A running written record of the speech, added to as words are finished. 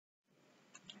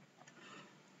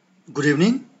Good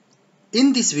evening.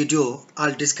 In this video,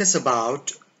 I'll discuss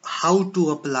about how to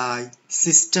apply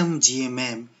System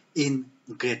GMM in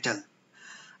gretl.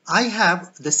 I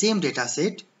have the same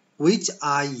dataset which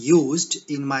I used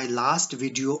in my last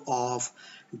video of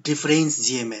difference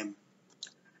GMM.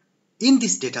 In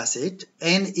this dataset,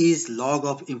 N is log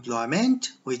of employment,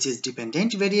 which is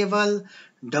dependent variable,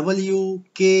 W,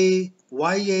 K,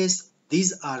 Ys,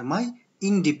 these are my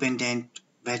independent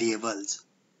variables.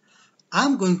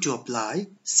 I'm going to apply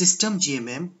System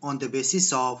GMM on the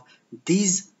basis of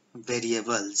these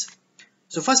variables.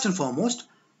 So first and foremost,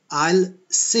 I'll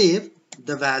save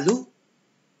the value,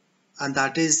 and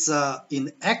that is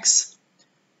in X.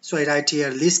 So I write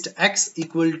here list X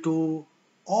equal to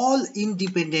all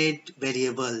independent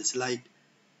variables like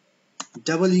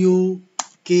W,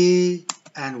 K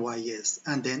and Ys,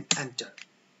 and then enter.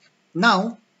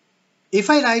 Now if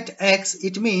I write X,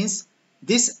 it means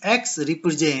this X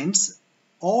represents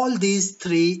all these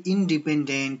three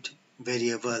independent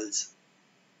variables.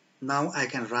 Now I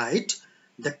can write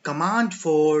the command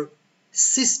for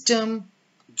System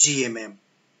GMM.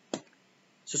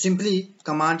 So simply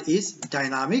command is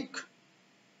dynamic,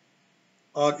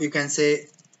 or you can say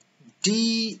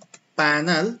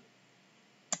dpanel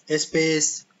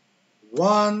space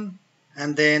 1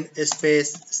 and then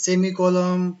space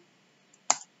semicolon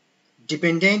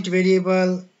dependent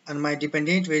variable, and my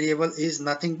dependent variable is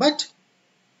nothing but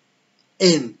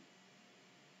N,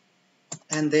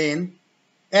 and then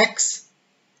X,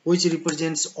 which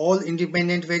represents all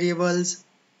independent variables,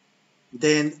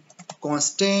 then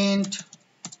constant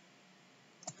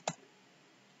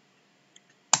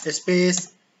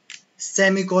space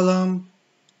semicolon,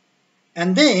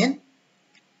 and then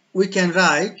we can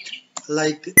write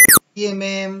like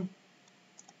GMM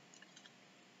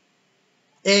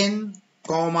N,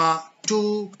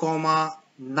 2,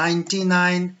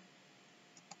 99.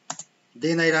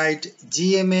 Then I write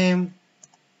GMM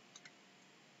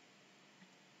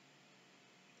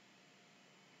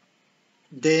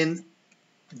then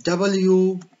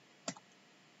W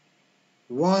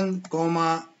 1,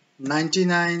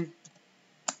 99,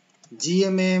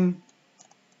 GMM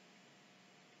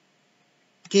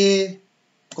K,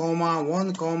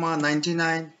 1,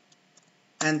 99,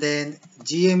 and then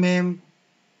GMM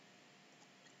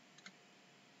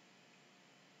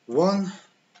 1,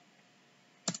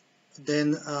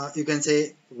 then you can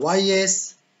say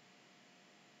Ys,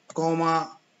 1,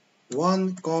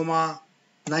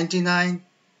 99,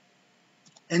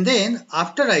 and then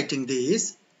after writing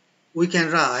this we can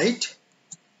write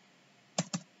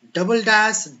double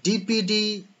dash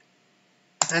dpd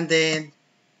and then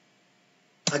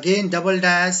again double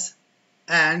dash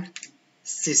and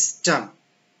system.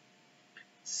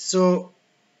 So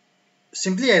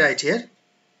simply I write here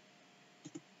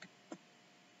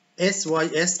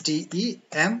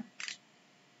system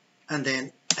and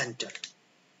then enter.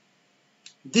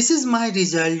 This is my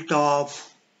result of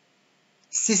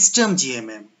System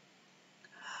GMM.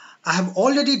 I have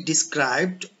already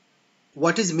described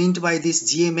what is meant by this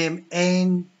GMM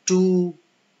N2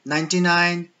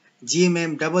 99,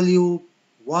 GMM W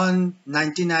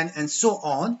 199 and so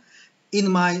on in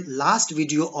my last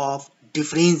video of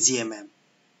difference GMM.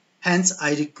 Hence,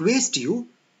 I request you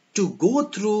to go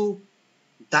through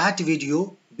that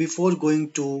video before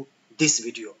going to this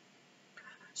video.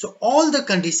 So all the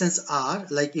conditions are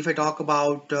like, if I talk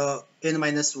about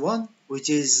n-1, which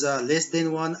is less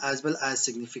than 1 as well as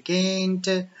significant,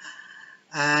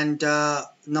 and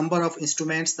number of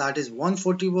instruments, that is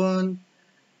 141.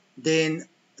 Then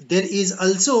there is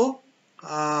also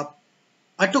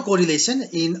autocorrelation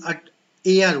in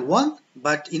AR1,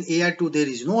 but in AR2 there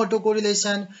is no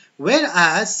autocorrelation,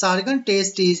 whereas Sargan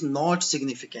test is not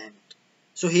significant.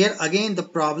 So here again the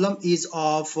problem is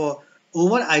of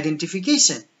over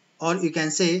identification, or you can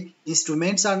say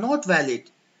instruments are not valid.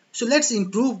 So let's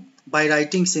improve by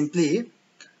writing simply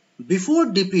before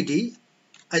DPD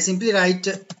I simply write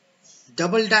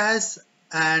double dash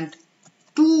and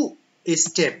 2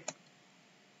 step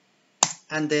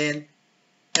and then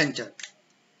enter.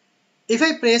 If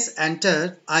I press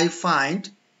enter, I find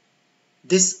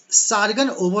this Sargan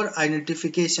over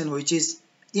identification which is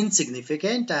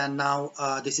insignificant, and now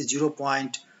this is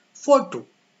 0.42.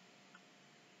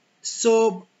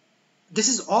 So this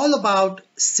is all about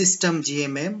System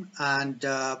GMM and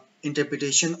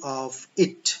interpretation of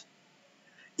it.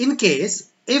 In case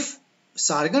if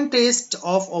Sargan test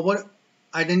of over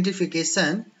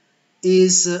identification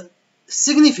is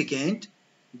significant,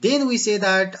 then we say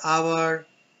that our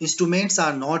instruments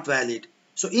are not valid.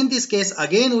 So in this case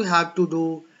again we have to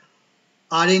do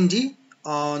R&D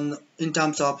on in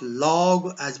terms of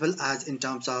log as well as in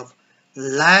terms of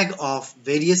lag of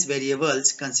various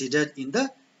variables considered in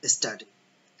the study.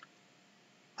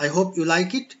 I hope you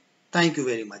like it. Thank you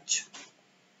very much.